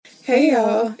Hey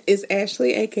y'all, it's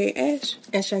Ashley aka Ash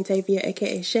and Shantavia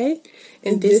aka Shay,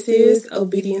 and this is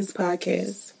Obedience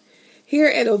Podcast. Here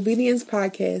at Obedience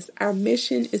Podcast, our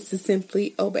mission is to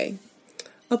simply obey.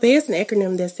 Obey is an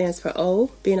acronym that stands for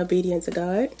O, being obedient to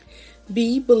God,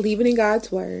 B, believing in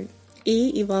God's word,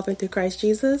 E, evolving through Christ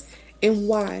Jesus, and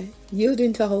Y,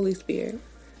 yielding to Holy Spirit.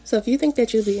 So if you think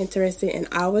that you'll be interested in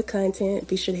our content,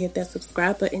 be sure to hit that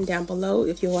subscribe button down below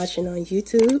if you're watching on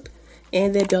YouTube,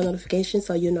 and that bell notification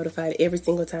so you're notified every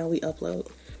single time we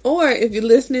upload. Or if you're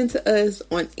listening to us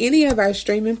on any of our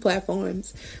streaming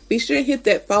platforms, be sure to hit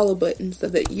that follow button so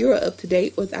that you're up to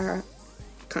date with our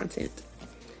content.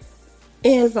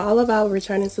 And for all of our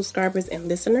returning subscribers and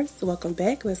listeners, welcome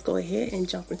back. Let's go ahead and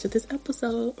jump into this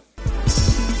episode.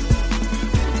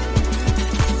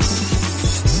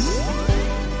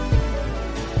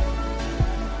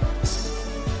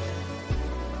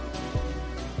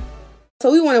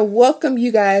 So we want to welcome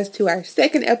you guys to our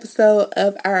second episode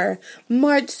of our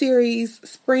March series,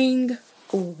 Spring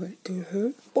Forward.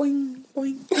 Boing, boing,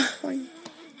 boing.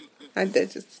 That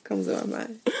just comes to my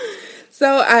mind.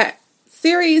 So our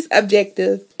series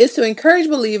objective is to encourage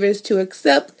believers to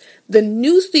accept the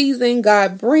new season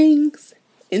God brings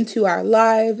into our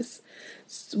lives,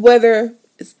 whether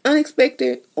it's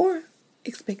unexpected or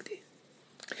expected.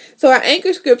 So our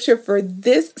anchor scripture for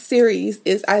this series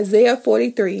is Isaiah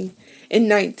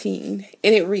 43:19,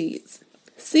 and it reads,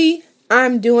 "See,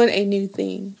 I'm doing a new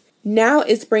thing. Now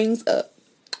it springs up.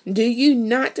 Do you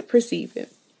not perceive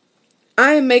it?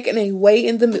 I am making a way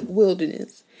in the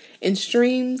wilderness and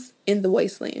streams in the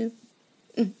wasteland."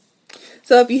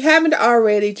 So if you haven't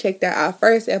already checked out our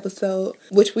first episode,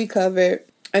 which we covered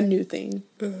a new thing.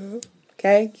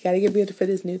 Okay, you got to get ready for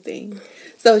this new thing.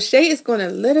 So Shay is going to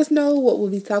let us know what we'll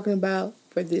be talking about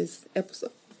for this episode.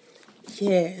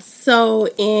 Yes, so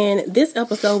in this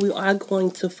episode, we are going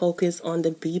to focus on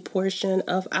the B portion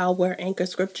of our anchor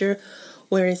scripture,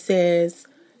 where it says,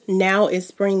 "Now it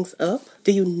springs up.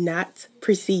 Do you not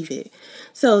perceive it?"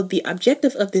 So the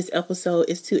objective of this episode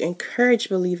is to encourage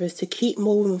believers to keep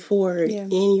moving forward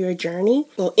in your journey,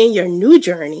 in your new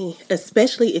journey,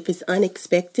 especially if it's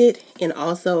unexpected and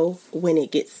also when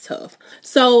it gets tough.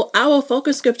 So our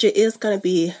focus scripture is going to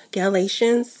be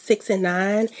Galatians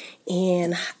 6:9,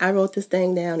 and I wrote this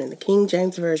thing down in the King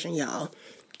James Version, y'all.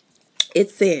 It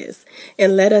says,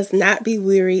 "And let us not be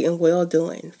weary in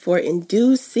well-doing, for in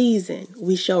due season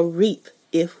we shall reap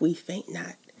if we faint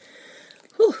not."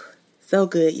 Whew, so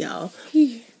good, y'all.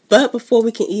 But before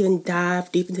we can even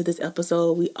dive deep into this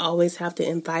episode, we always have to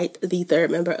invite the third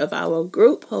member of our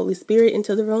group, Holy Spirit,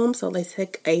 into the room. So let's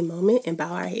take a moment and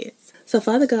bow our heads. So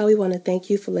Father God, we want to thank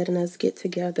you for letting us get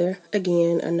together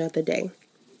again another day.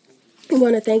 We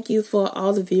want to thank you for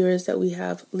all the viewers that we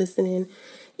have listening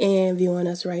and viewing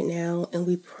us right now, and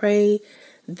we pray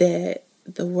that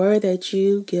the word that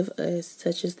you give us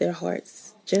touches their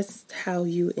hearts just how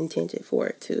you intended for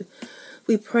it to.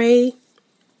 We pray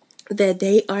that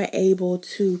they are able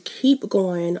to keep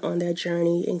going on their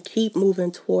journey and keep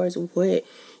moving towards what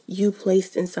you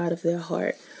placed inside of their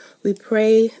heart. We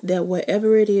pray that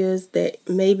whatever it is that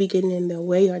may be getting in their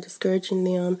way or discouraging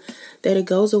them, that it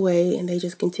goes away and they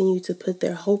just continue to put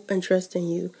their hope and trust in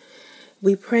you.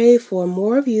 We pray for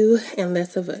more of you and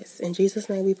less of us. In Jesus'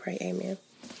 name we pray, amen.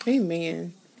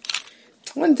 Amen.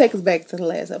 I want to take us back to the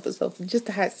last episode for just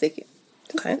a hot second.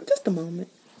 Just a moment.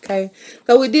 Okay.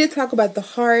 So we did talk about the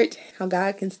heart, how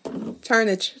God can turn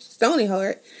a stony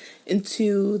heart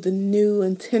into the new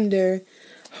and tender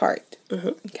heart.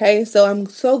 Okay. So I'm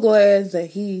so glad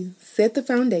that he set the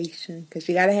foundation, because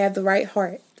you got to have the right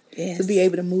heart to be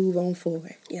able to move on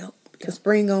forward. To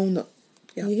spring on up.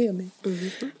 You hear me?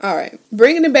 All right.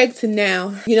 Bringing it back to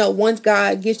now, once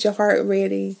God gets your heart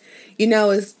ready,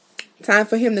 it's time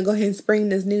for him to go ahead and spring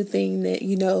this new thing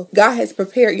that, God has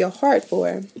prepared your heart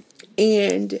for.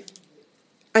 And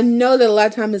I know that a lot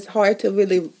of times it's hard to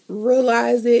really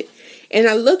realize it. And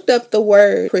I looked up the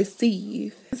word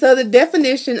perceive. So the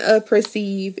definition of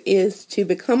perceive is to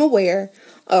become aware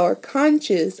or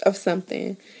conscious of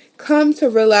something, come to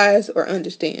realize or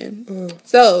understand.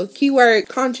 So keyword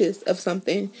conscious of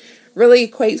something really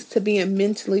equates to being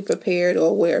mentally prepared or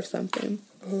aware of something.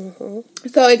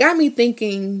 So it got me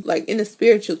thinking, like, in a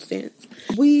spiritual sense,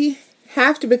 we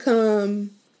have to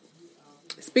become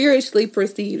spiritually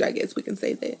perceived, I guess we can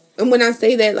say that. And when I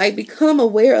say that, like, become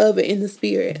aware of it in the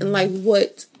spirit and like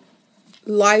what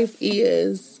life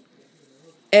is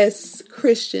as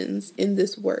Christians in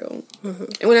this world.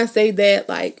 And when I say that,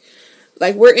 like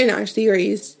we're in our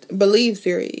series, Believe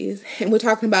series, and we're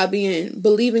talking about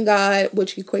believing God,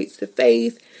 which equates to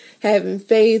faith, having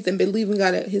faith and believing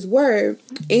God at His word.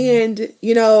 And,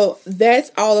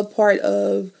 that's all a part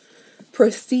of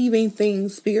perceiving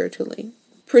things spiritually.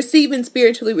 Perceiving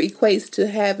spiritually equates to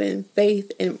having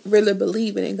faith and really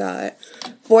believing in God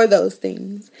for those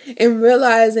things. And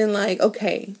realizing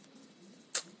okay,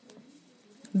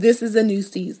 this is a new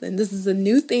season. This is a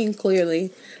new thing,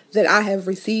 clearly, that I have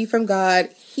received from God.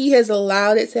 He has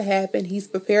allowed it to happen. He's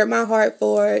prepared my heart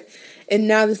for it. And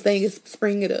now this thing is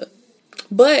springing up.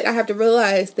 But I have to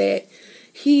realize that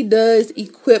He does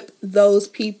equip those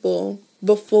people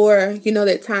before,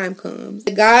 that time comes.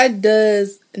 God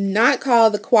does not call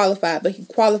the qualified, but He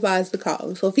qualifies the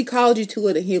call. So if He called you to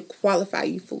it, then He'll qualify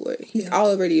you for it. He's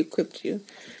already equipped you.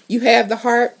 You have the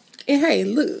heart. And hey,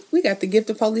 look, we got the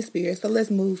gift of Holy Spirit, so let's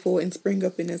move forward and spring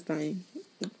up in this thing.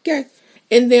 Okay.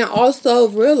 And then also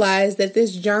realize that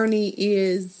this journey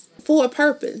is for a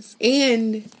purpose.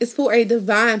 And it's for a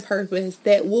divine purpose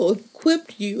that will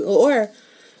equip you or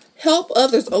help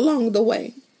others along the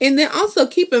way. And then also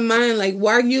keep in mind,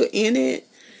 while you're in it,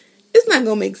 it's not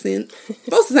going to make sense.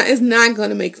 Most of the time, it's not going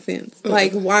to make sense.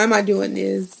 Why am I doing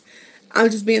this?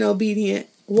 I'm just being obedient.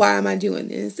 Why am I doing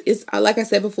this? It's like I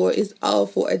said before, it's all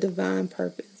for a divine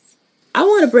purpose. I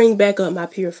want to bring back up my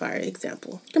purifier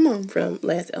example. Come on. From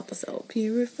last episode.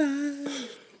 Purify me.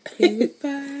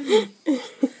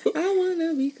 I want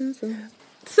to be consumed.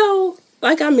 So,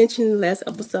 like I mentioned in the last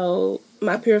episode,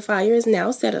 my purifier is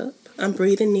now set up. I'm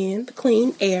breathing in the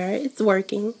clean air. It's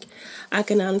working. I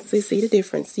can honestly see the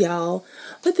difference, y'all.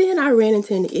 But then I ran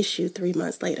into an issue 3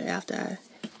 months later after,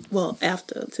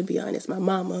 to be honest, my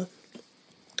mama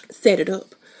set it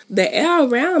up. The air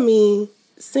around me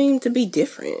seemed to be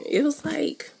different. It was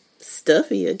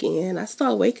stuffy again. I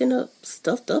started waking up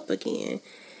stuffed up again.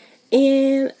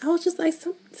 And I was just like,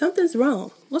 something's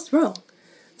wrong. What's wrong?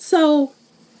 So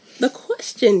the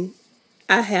question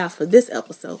I have for this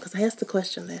episode, because I asked the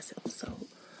question last episode.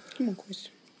 Come on,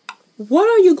 question. What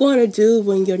are you going to do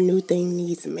when your new thing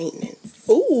needs maintenance?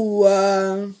 Ooh.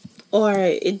 Or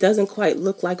it doesn't quite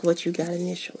look like what you got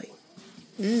initially.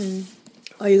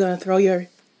 Are you going to throw your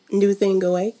new thing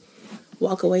away?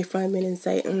 Walk away from it and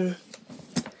say,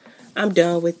 I'm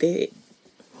done with it?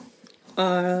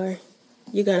 Or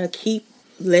you're going to keep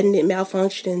letting it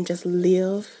malfunction and just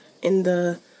live in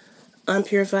the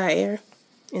unpurified air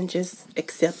and just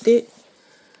accept it?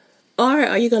 Or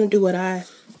are you going to do what I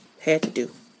had to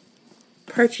do?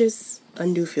 Purchase a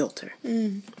new filter.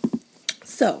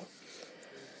 So,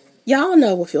 y'all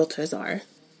know what filters are.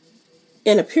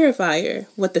 In a purifier,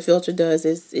 what the filter does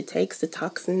is it takes the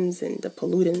toxins and the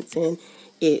pollutants and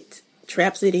it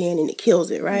traps it in and it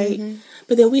kills it, right? Mm-hmm.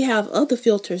 But then we have other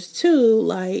filters too,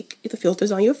 like the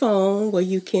filters on your phone where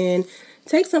you can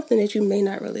take something that you may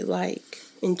not really like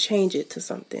and change it to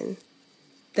something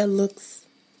that looks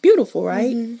beautiful,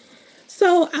 right? Mm-hmm.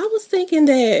 So I was thinking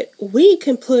that we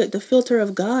can put the filter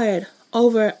of God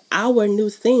over our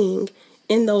new thing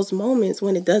in those moments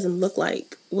when it doesn't look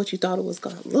like what you thought it was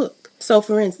going to look. So,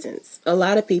 for instance, a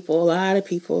lot of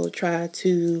people try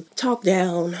to talk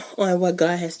down on what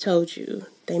God has told you.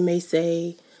 They may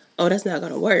say, oh, that's not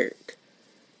going to work.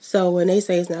 So when they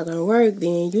say it's not going to work,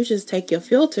 then you just take your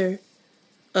filter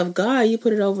of God, you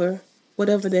put it over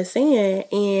whatever they're saying,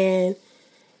 and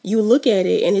you look at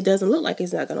it, and it doesn't look like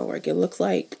it's not going to work. It looks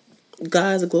like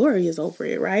God's glory is over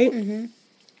it, right? Mm-hmm.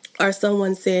 Or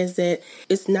someone says that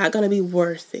it's not going to be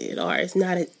worth it, or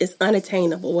it's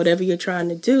unattainable, whatever you're trying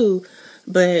to do.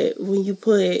 But when you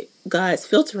put God's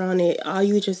filter on it, all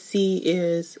you just see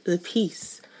is the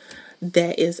peace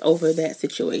that is over that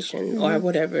situation, mm-hmm. or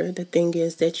whatever the thing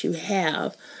is that you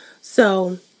have.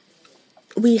 So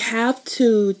we have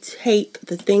to take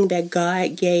the thing that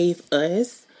God gave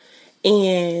us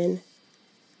and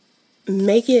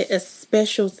make it a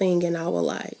special thing in our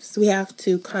lives. We have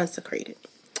to consecrate it.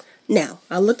 Now,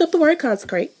 I looked up the word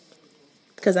consecrate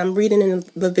because I'm reading in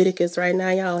Leviticus right now,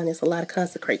 y'all, and there's a lot of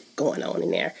consecrate going on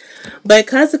in there. But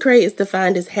consecrate is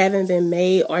defined as having been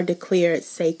made or declared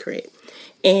sacred.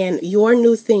 And your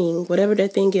new thing, whatever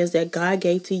that thing is that God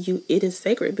gave to you, it is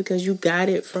sacred because you got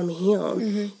it from Him.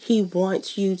 Mm-hmm. He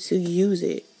wants you to use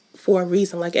it for a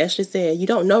reason. Like Ashley said, you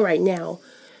don't know right now,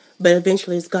 but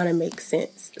eventually it's going to make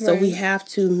sense. Right. So we have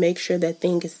to make sure that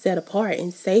thing is set apart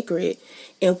and sacred,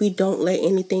 and we don't let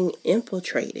anything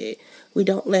infiltrate it. We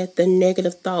don't let the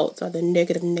negative thoughts or the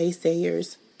negative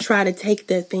naysayers try to take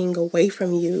that thing away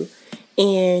from you.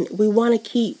 And we want to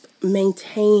keep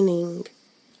maintaining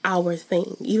our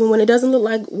thing, even when it doesn't look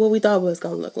like what we thought it was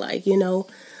going to look like. You know,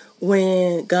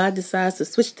 when God decides to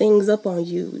switch things up on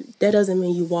you, that doesn't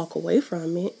mean you walk away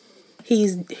from it.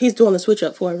 He's doing the switch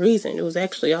up for a reason. It was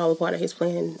actually all a part of His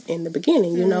plan in the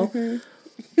beginning, you know.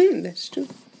 Mm-hmm. That's true.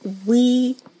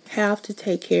 We have to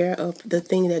take care of the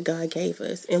thing that God gave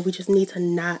us, and we just need to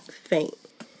not faint.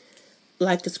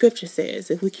 Like the scripture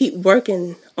says, if we keep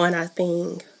working on our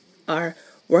thing, or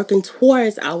working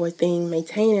towards our thing,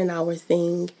 maintaining our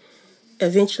thing,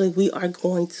 eventually we are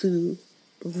going to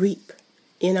reap,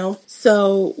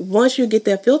 So once you get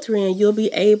that filter in, you'll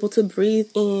be able to breathe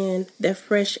in that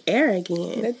fresh air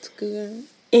again. That's good.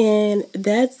 And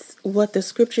that's what the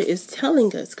scripture is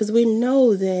telling us, because we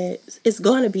know that it's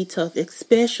going to be tough,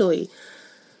 especially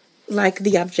like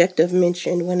the objective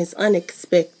mentioned, when it's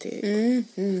unexpected.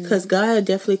 Because God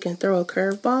definitely can throw a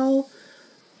curveball,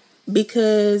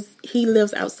 because he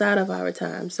lives outside of our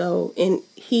time. So, and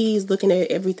he's looking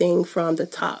at everything from the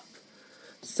top.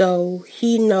 So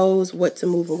he knows what to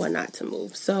move and what not to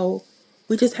move. So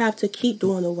we just have to keep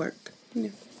doing the work. Yeah.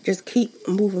 Just keep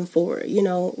moving forward.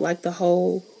 Like the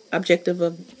whole objective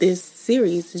of this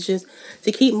series is just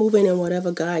to keep moving in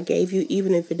whatever God gave you,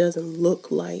 even if it doesn't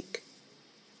look like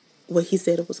what he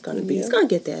said it was going to be. It's going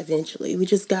to get there eventually. We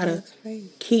just got to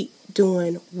keep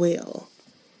doing well.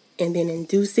 And then in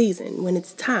due season, when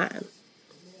it's time,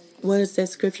 what does that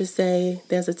scripture say?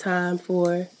 There's a time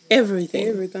for everything.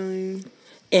 Everything.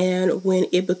 And when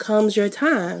it becomes your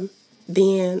time,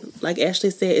 then, like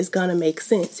Ashley said, it's going to make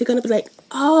sense. You're going to be like,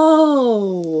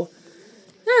 oh,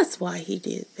 that's why he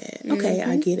did that. Okay,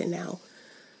 I get it now.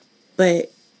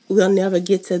 But we'll never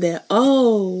get to that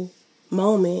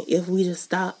moment if we just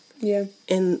stop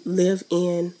and live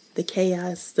in the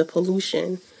chaos, the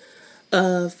pollution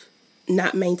of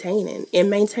not maintaining. And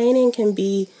maintaining can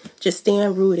be just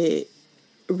staying rooted,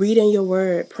 reading your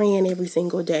word, praying every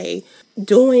single day,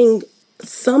 doing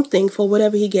something for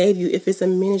whatever he gave you. If it's a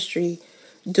ministry,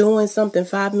 doing something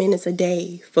 5 minutes a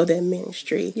day for that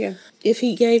ministry. Yeah. If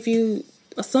he gave you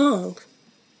a song,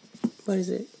 what is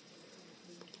it?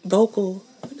 Vocal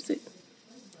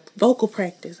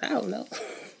practice. I don't know.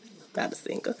 Not a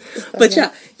singer. But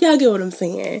y'all get what I'm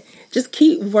saying. Just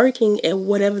keep working at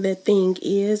whatever that thing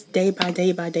is, day by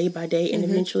day by day by day, and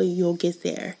eventually you'll get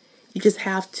there. You just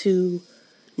have to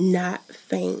not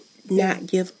faint, not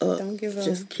give up. Don't give up.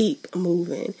 Just keep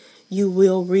moving. You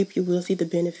will reap, you will see the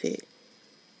benefit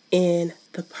in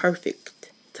the perfect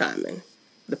timing.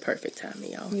 The perfect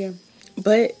timing, y'all. Yeah.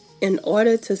 But in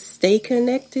order to stay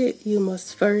connected, you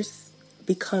must first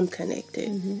become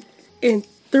connected. And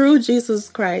through Jesus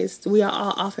Christ, we are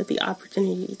all offered the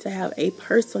opportunity to have a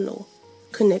personal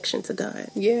connection to God.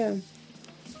 Yeah.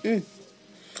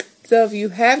 So if you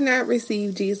have not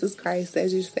received Jesus Christ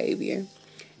as your Savior,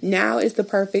 now is the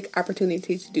perfect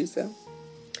opportunity to do so.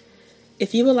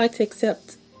 If you would like to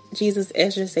accept Jesus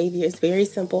as your Savior, it's very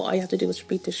simple. All you have to do is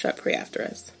repeat this short prayer after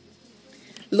us.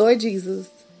 Lord Jesus,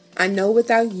 I know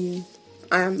without you,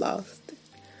 I am lost.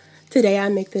 Today I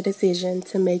make the decision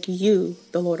to make you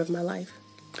the Lord of my life.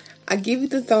 I give you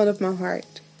the throne of my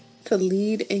heart to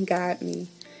lead and guide me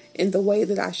in the way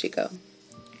that I should go.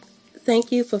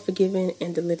 Thank you for forgiving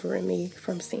and delivering me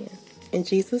from sin. In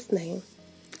Jesus' name,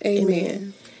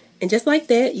 Amen. And just like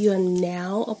that, you are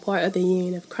now a part of the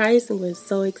union of Christ, and we're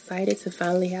so excited to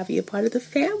finally have you a part of the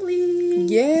family.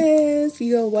 Yes,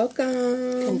 you're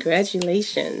welcome.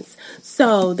 Congratulations.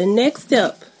 So the next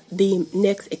step, the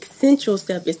next essential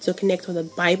step, is to connect with a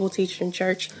Bible teacher in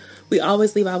church. We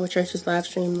always leave our church's live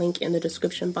stream link in the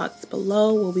description box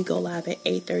below, where we go live at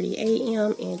 8:30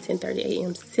 a.m. and 10:30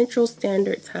 a.m. Central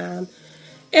Standard Time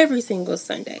every single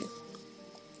Sunday.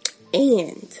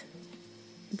 And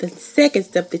the second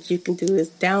step that you can do is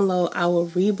download our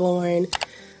Reborn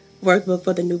workbook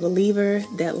for the new believer.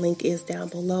 That link is down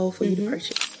below for you to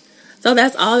purchase. So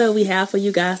that's all that we have for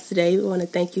you guys today. We want to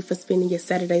thank you for spending your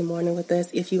Saturday morning with us.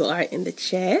 If you are in the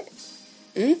chat.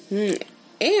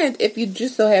 And if you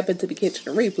just so happen to be catching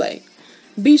a replay,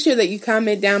 be sure that you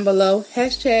comment down below,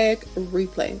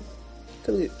 #replay.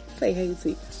 So we say hey to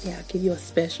you. Yeah, I'll give you a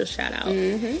special shout out.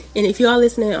 And if you are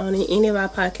listening on any of our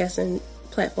podcasting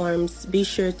platforms, be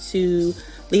sure to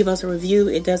leave us a review.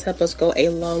 It does help us go a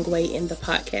long way in the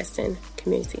podcasting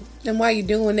community. And while you're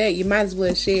doing that, you might as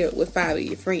well share it with 5 of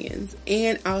your friends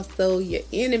and also your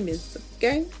enemies,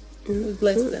 okay?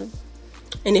 Bless them.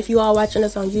 And if you are watching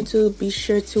us on YouTube, be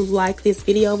sure to like this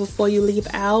video before you leave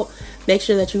out. Make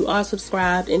sure that you are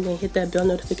subscribed and then hit that bell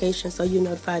notification so you're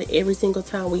notified every single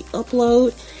time we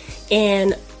upload.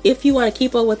 And if you want to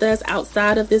keep up with us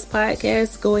outside of this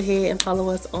podcast, go ahead and follow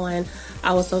us on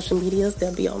our social medias.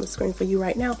 They'll be on the screen for you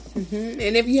right now.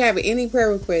 And if you have any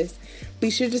prayer requests, be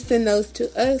sure to send those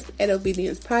to us at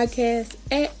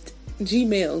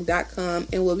obediencepodcast@gmail.com,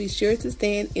 and we'll be sure to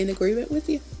stand in agreement with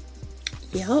you.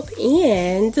 Yep,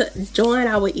 and join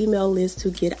our email list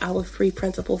to get our free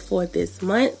principle for this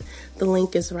month. The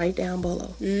link is right down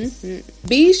below.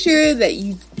 Be sure that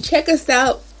you check us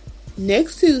out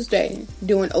next Tuesday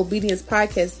doing Obedience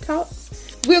Podcast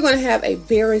Talks. We're going to have a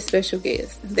very special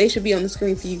guest. They should be on the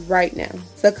screen for you right now.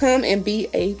 So come and be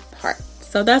a part.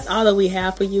 So that's all that we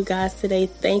have for you guys today.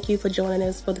 Thank you for joining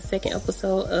us for the second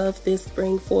episode of this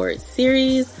Spring Forward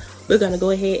series. We're going to go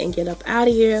ahead and get up out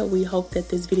of here. We hope that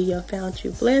this video found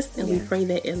you blessed, and we pray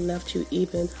that it left you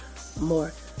even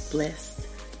more blessed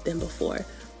than before.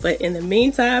 But in the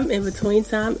meantime, in between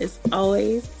time, as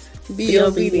always, be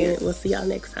obedient. We'll see y'all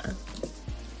next time.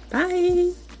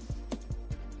 Bye.